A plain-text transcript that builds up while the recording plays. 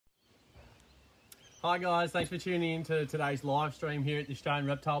Hi guys, thanks for tuning in to today's live stream here at the Australian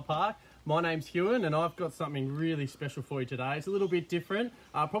Reptile Park. My name's Hewin and I've got something really special for you today. It's a little bit different,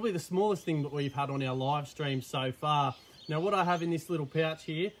 probably the smallest thing that we've had on our live stream so far. Now what I have in this little pouch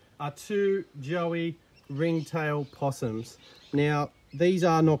here are two joey ringtail possums. Now these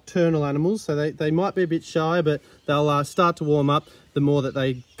are nocturnal animals, so they might be a bit shy, but they'll start to warm up the more that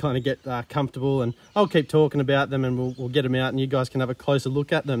they kind of get comfortable, and I'll keep talking about them and we'll get them out and you guys can have a closer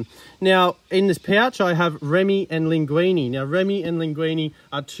look at them. Now in this pouch I have Remi and Linguine. Now Remi and Linguine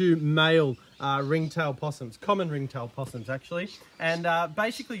are two male ringtail possums, common ringtail possums actually, and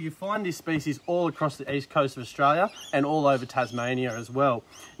basically you find this species all across the east coast of Australia and all over Tasmania as well.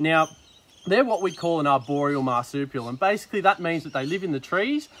 Now they're what we call an arboreal marsupial, and basically that means that they live in the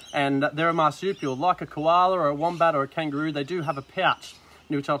trees and they're a marsupial. Like a koala or a wombat or a kangaroo, they do have a pouch,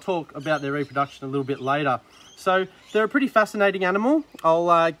 which I'll talk about their reproduction a little bit later. So they're a pretty fascinating animal.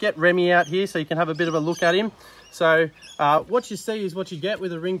 I'll get Remi out here so you can have a bit of a look at him. So what you see is what you get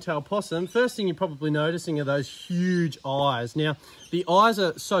with a ringtail possum. First thing you're probably noticing are those huge eyes. Now the eyes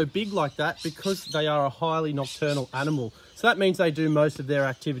are so big like that because they are a highly nocturnal animal. So that means they do most of their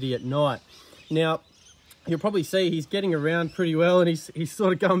activity at night. Now, you'll probably see he's getting around pretty well and he's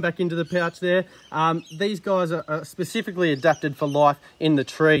sort of going back into the pouch there. These guys are specifically adapted for life in the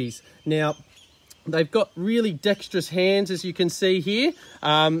trees. Now, they've got really dexterous hands, as you can see here,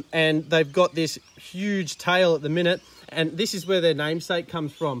 and they've got this huge tail at the minute, and this is where their namesake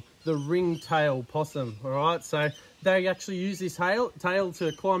comes from, the ringtail possum, all right? So they actually use this tail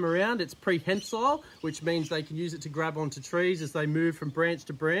to climb around. It's prehensile, which means they can use it to grab onto trees as they move from branch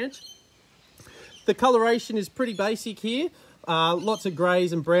to branch. The coloration is pretty basic here. Lots of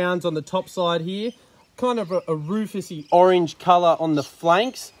greys and browns on the top side here. Kind of a rufusy orange colour on the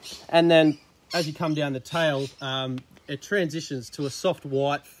flanks. And then as you come down the tail, it transitions to a soft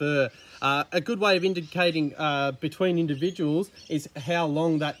white fur. A good way of indicating between individuals is how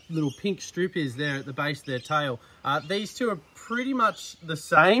long that little pink strip is there at the base of their tail. These two are pretty much the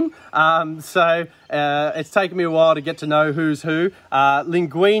same, so it's taken me a while to get to know who's who.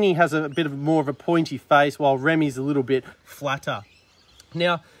 Linguine has a bit of more of a pointy face, while Remi's a little bit flatter.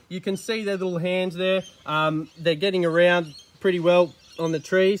 Now you can see their little hands there. They're getting around pretty well on the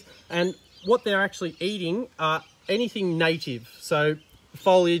trees, and what they're actually eating are anything native, so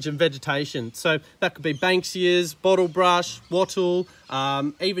foliage and vegetation. So that could be banksias, bottlebrush, wattle,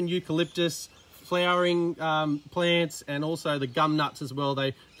 even eucalyptus, flowering plants, and also the gum nuts as well.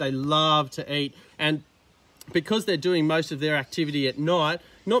 They love to eat, and because they're doing most of their activity at night,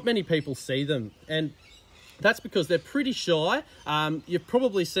 not many people see them, and that's because they're pretty shy. You've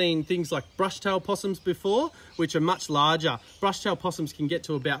probably seen things like brushtail possums before, which are much larger. Brushtail possums can get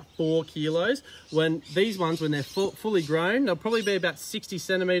to about 4 kilos. When these ones, when they're fully grown, they'll probably be about 60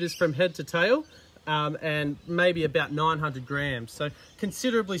 centimeters from head to tail, and maybe about 900 grams. So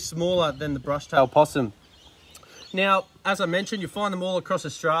considerably smaller than the brushtail possum. Now, as I mentioned, you find them all across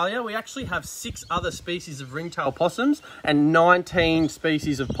Australia. We actually have 6 other species of ringtail possums and 19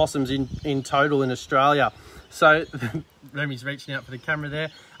 species of possums in total in Australia. So, Remi's reaching out for the camera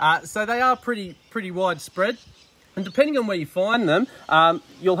there. So they are pretty widespread. And depending on where you find them,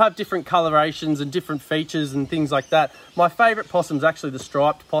 you'll have different colorations and different features and things like that. My favourite possum is actually the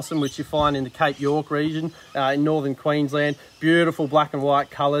striped possum, which you find in the Cape York region in northern Queensland. Beautiful black and white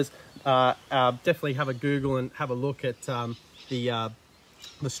colours. Definitely have a Google and have a look at the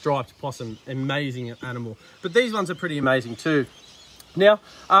striped possum. Amazing animal. But these ones are pretty amazing too. Now,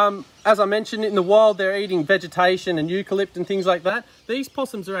 as I mentioned, in the wild they're eating vegetation and eucalypt and things like that. These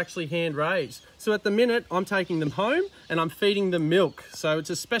possums are actually hand raised. So at the minute I'm taking them home and I'm feeding them milk. So it's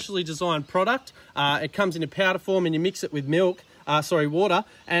a specially designed product. It comes in a powder form and you mix it with water,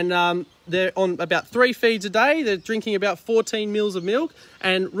 and they're on about 3 feeds a day. They're drinking about 14 mils of milk,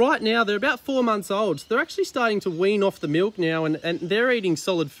 and right now they're about 4 months old. So they're actually starting to wean off the milk now, and they're eating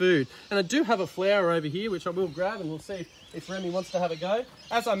solid food. And I do have a flower over here, which I will grab, and we'll see if Remi wants to have a go.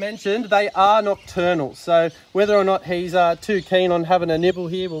 As I mentioned, they are nocturnal, so whether or not he's too keen on having a nibble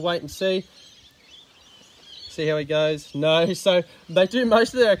here, we'll wait and see. See how he goes? No. So they do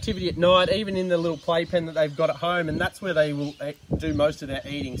most of their activity at night, even in the little playpen that they've got at home, and that's where they will do most of their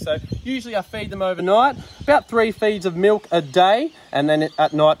eating. So usually I feed them overnight, about 3 feeds of milk a day, and then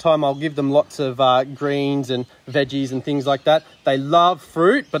at night time I'll give them lots of greens and veggies and things like that. They love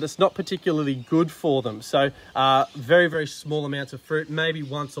fruit, but it's not particularly good for them. So very, very small amounts of fruit, maybe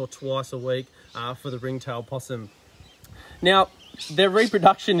once or twice a week for the ringtail possum. Now, their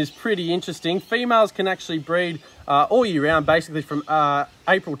reproduction is pretty interesting. Females can actually breed all year round, basically from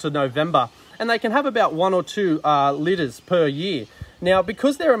April to November, and they can have about 1 or 2 litters per year. Now,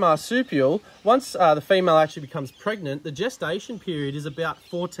 because they're a marsupial, once the female actually becomes pregnant, the gestation period is about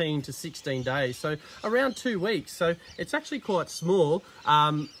 14 to 16 days, so around 2 weeks. So it's actually quite small,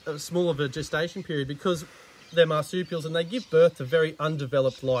 small of a gestation period, because they're marsupials and they give birth to very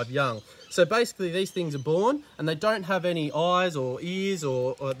undeveloped live young. So basically these things are born and they don't have any eyes or ears,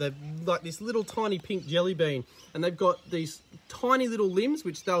 or they're like this little tiny pink jelly bean, and they've got these tiny little limbs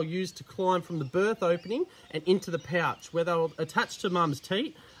which they'll use to climb from the birth opening and into the pouch, where they'll attach to mum's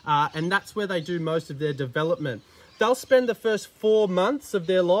teat, and that's where they do most of their development. They'll spend the first 4 months of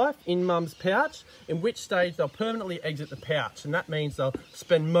their life in mum's pouch, in which stage they'll permanently exit the pouch, and that means they'll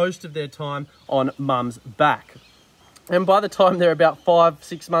spend most of their time on mum's back. And by the time they're about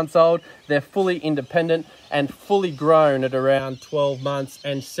 5-6 months old, they're fully independent and fully grown at around 12 months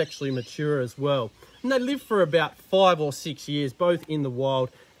and sexually mature as well. And they live for about 5 or 6 years, both in the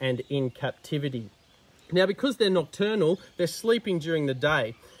wild and in captivity. Now, because they're nocturnal, they're sleeping during the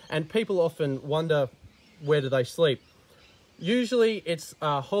day, and people often wonder, where do they sleep? Usually it's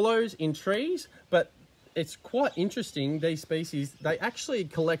hollows in trees, but it's quite interesting, these species, they actually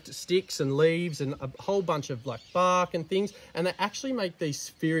collect sticks and leaves and a whole bunch of like bark and things, and they actually make these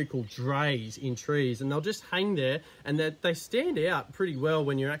spherical drays in trees, and they'll just hang there, and they stand out pretty well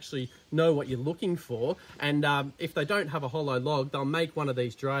when you actually know what you're looking for. And if they don't have a hollow log, they'll make one of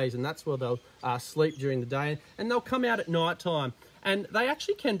these drays, and that's where they'll sleep during the day, and they'll come out at night time. And they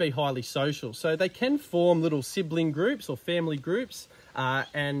actually can be highly social, so they can form little sibling groups or family groups,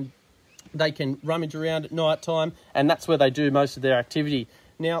 and they can rummage around at night time, and that's where they do most of their activity.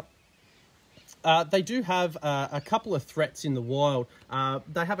 Now, they do have a couple of threats in the wild.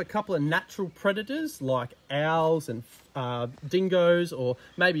 They have a couple of natural predators like owls and dingoes, or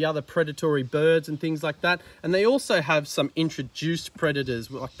maybe other predatory birds and things like that. And they also have some introduced predators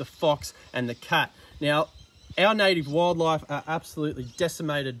like the fox and the cat. Now, our native wildlife are absolutely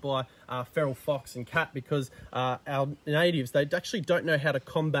decimated by feral fox and cat, because our natives, they actually don't know how to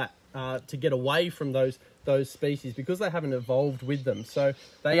combat to get away from those species, because they haven't evolved with them. So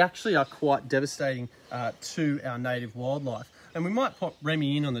they actually are quite devastating to our native wildlife. And we might pop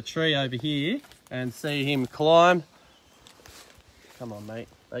Remi in on the tree over here and see him climb. Come on, mate.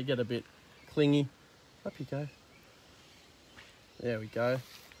 They get a bit clingy. Up you go. There we go.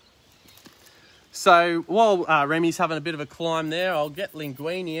 So while Remi's having a bit of a climb there, I'll get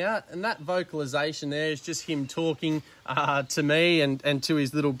Linguine out, and that vocalization there is just him talking to me and to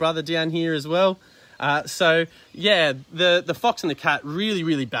his little brother down here as well. So yeah, the fox and the cat,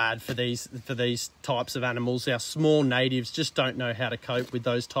 really bad for these types of animals. Our small natives just don't know how to cope with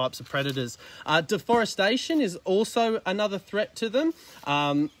those types of predators. Deforestation is also another threat to them.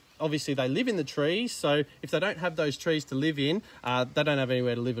 Obviously they live in the trees, so if they don't have those trees to live in, they don't have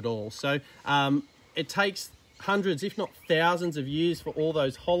anywhere to live at all. So it takes hundreds, if not thousands of years for all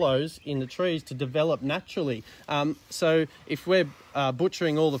those hollows in the trees to develop naturally. So if we're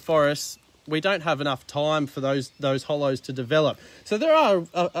butchering all the forests, we don't have enough time for those hollows to develop. So there are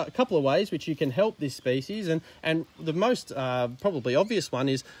a couple of ways which you can help this species, and the most probably obvious one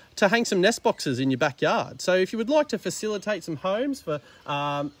is to hang some nest boxes in your backyard. So if you would like to facilitate some homes for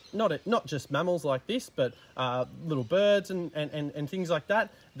not just mammals like this, but little birds and things like that,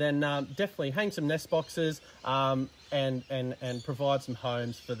 then definitely hang some nest boxes and provide some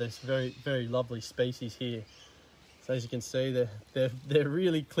homes for this very lovely species here. So as you can see, they're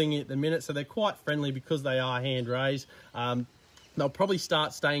really clingy at the minute, so they're quite friendly because they are hand raised. They'll probably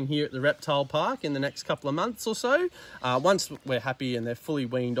start staying here at the reptile park in the next couple of months or so, once we're happy and they're fully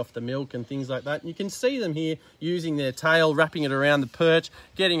weaned off the milk and things like that. And you can see them here using their tail, wrapping it around the perch,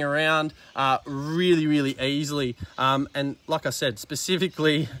 getting around really easily. And like I said,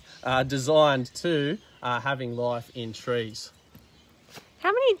 specifically designed to having life in trees.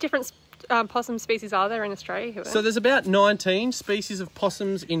 How many different possum species are there in Australia, Hewin? So there's about 19 species of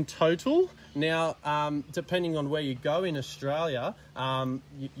possums in total. Now, depending on where you go in Australia,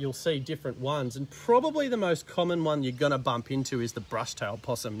 you'll see different ones, and probably the most common one you're going to bump into is the brush-tail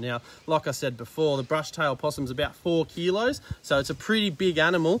possum. Now, like I said before, the brush-tail possum is about 4 kilos, so it's a pretty big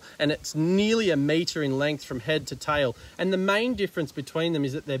animal, and it's nearly a metre in length from head to tail. And the main difference between them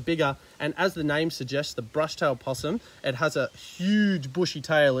is that they're bigger, and as the name suggests, the brush-tail possum, it has a huge bushy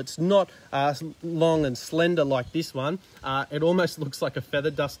tail. It's not long and slender like this one. It almost looks like a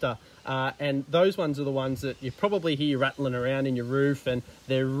feather duster. And those ones are the ones that you probably hear rattling around in your roof, and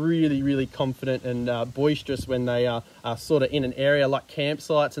they're really confident and boisterous when they are sort of in an area like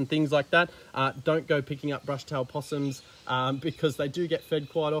campsites and things like that. Don't go picking up brush-tail possums because they do get fed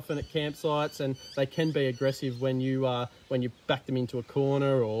quite often at campsites, and they can be aggressive when you back them into a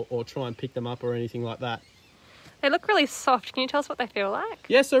corner or try and pick them up or anything like that. They look really soft. Can you tell us what they feel like?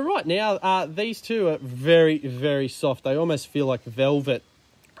 Yeah, so right now, these two are very, very soft. They almost feel like velvet.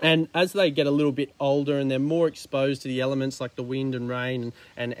 And as they get a little bit older and they're more exposed to the elements like the wind and rain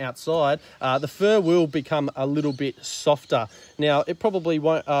and outside, the fur will become a little bit softer. Now, it probably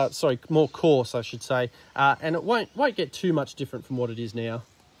won't, more coarse, I should say, and it won't get too much different from what it is now.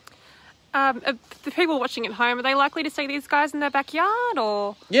 The people watching at home, are they likely to see these guys in their backyard,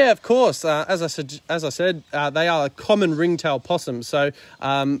 or? Yeah, of course. As I said, they are a common ringtail possum. So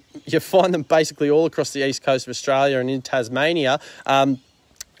you find them basically all across the east coast of Australia and in Tasmania.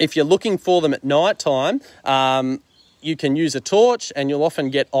 If you're looking for them at night time, you can use a torch and you'll often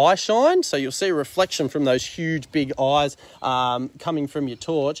get eye shine. So you'll see a reflection from those huge big eyes coming from your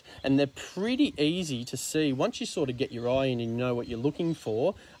torch, and they're pretty easy to see once you sort of get your eye in and you know what you're looking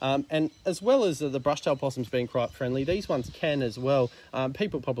for. And as well as the brush-tailed possums being quite friendly, these ones can as well.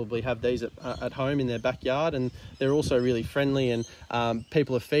 People probably have these at home in their backyard, and they're also really friendly, and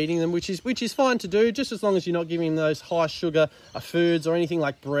people are feeding them, which is fine to do, just as long as you're not giving them those high sugar foods or anything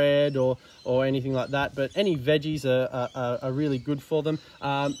like bread or anything like that. But any veggies are really good for them.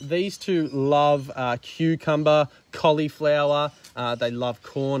 These two love cucumber, cauliflower. They love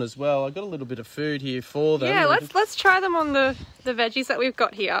corn as well. I've got a little bit of food here for them. Yeah, let's try them on the veggies that we've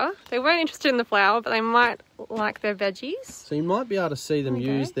got here. They weren't interested in the flour, but they might like their veggies. So you might be able to see them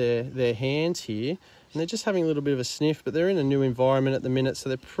use their hands here. And they're just having a little bit of a sniff, but they're in a new environment at the minute, so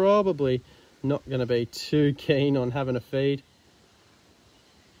they're probably not going to be too keen on having a feed.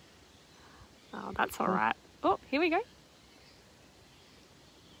 Oh, that's all right. Oh, here we go.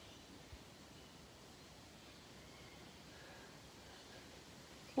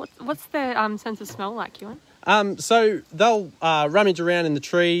 What's their sense of smell like, Hewin? So they'll rummage around in the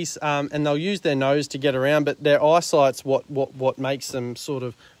trees and they'll use their nose to get around, but their eyesight's what makes them sort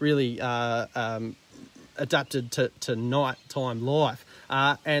of really adapted to nighttime life.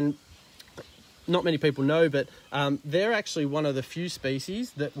 And not many people know, but they're actually one of the few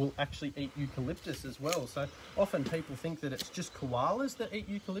species that will actually eat eucalyptus as well. So often people think that it's just koalas that eat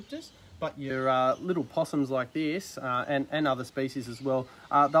eucalyptus, but your little possums like this and other species as well,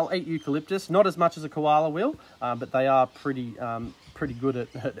 they'll eat eucalyptus, not as much as a koala will, but they are pretty good at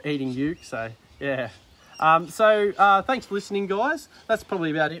eating euc, so yeah. Thanks for listening, guys. That's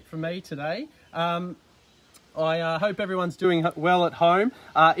probably about it from me today. I hope everyone's doing well at home.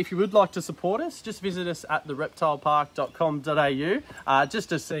 If you would like to support us, just visit us at thereptilepark.com.au just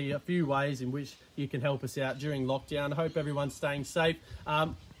to see a few ways in which you can help us out during lockdown. I hope everyone's staying safe.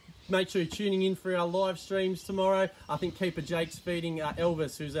 Make sure you're tuning in for our live streams tomorrow. I think Keeper Jake's feeding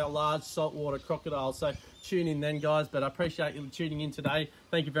Elvis, who's our large saltwater crocodile. So tune in then, guys. But I appreciate you tuning in today.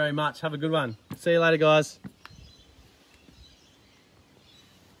 Thank you very much. Have a good one. See you later, guys.